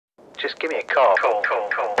just give me a call.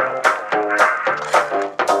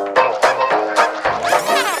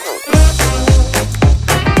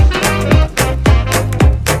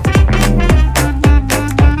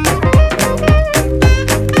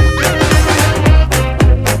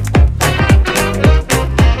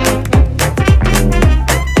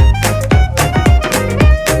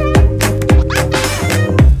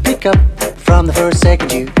 Pick up from the first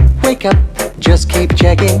second you wake up. Just keep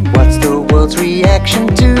checking what's the world's reaction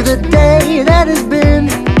to the day that has been.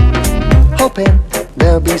 Hoping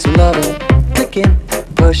there'll be some loving, clicking,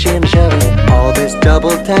 pushing, shoving. All this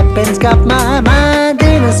double tapping's got my mind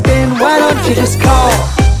in a spin. Why don't you just call?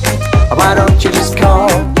 Why don't you just call?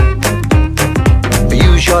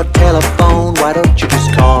 Use your telephone. Why don't you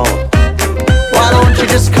just call? Why don't you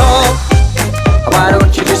just call? Why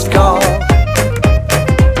don't you just call?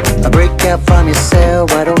 Break out from your cell.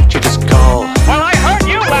 Why don't you just call? Well, I heard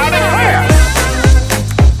you loud and clear.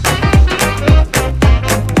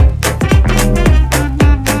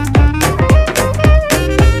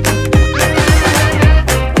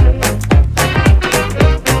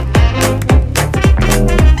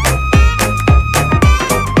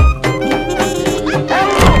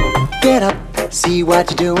 Get up, see what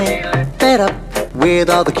you're doing. Fed up with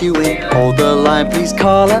all the queuing. Hold the line, please,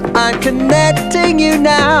 caller. I'm connecting you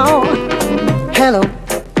now. Hello,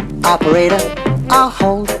 operator, I'll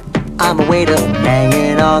hold. I'm a waiter,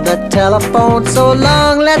 hanging on the telephone so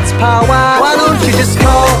long. Let's powwow. Why don't you just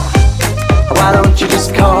call? Why don't you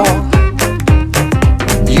just call?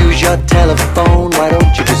 Use your telephone. Why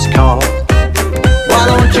don't you just call? Why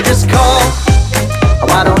don't you just call?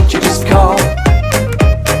 Why don't you just call?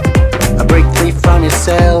 Break free from your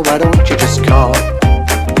cell. Why don't you just call?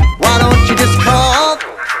 Why don't you just call?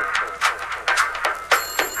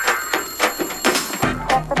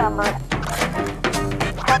 Check the number.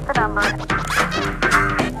 Check the number.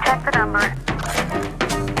 Check the number.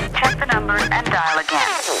 Check the number and dial again.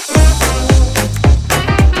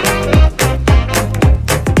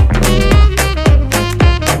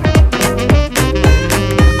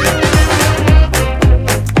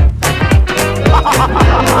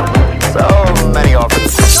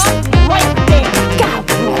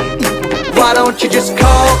 Why don't you just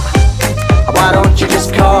call? Why don't you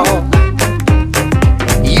just call?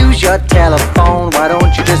 Use your telephone. Why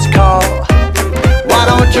don't you just call? Why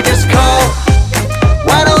don't you just call?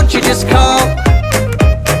 Why don't you just call?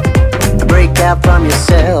 Break out from your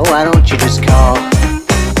cell. Why don't you just call?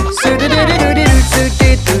 Check the number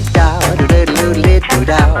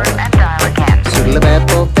and dial again.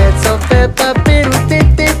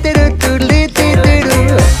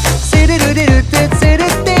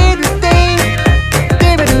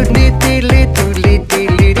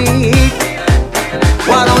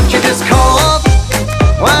 Why don't you just call?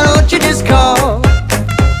 Why don't you just call?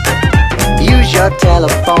 Use your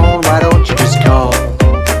telephone. Why don't you just call?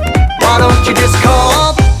 Why don't you just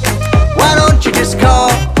call? Why don't you just call?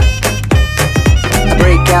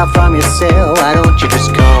 Break out from your cell. Why don't you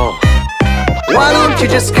just call? Why don't you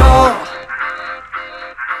just call?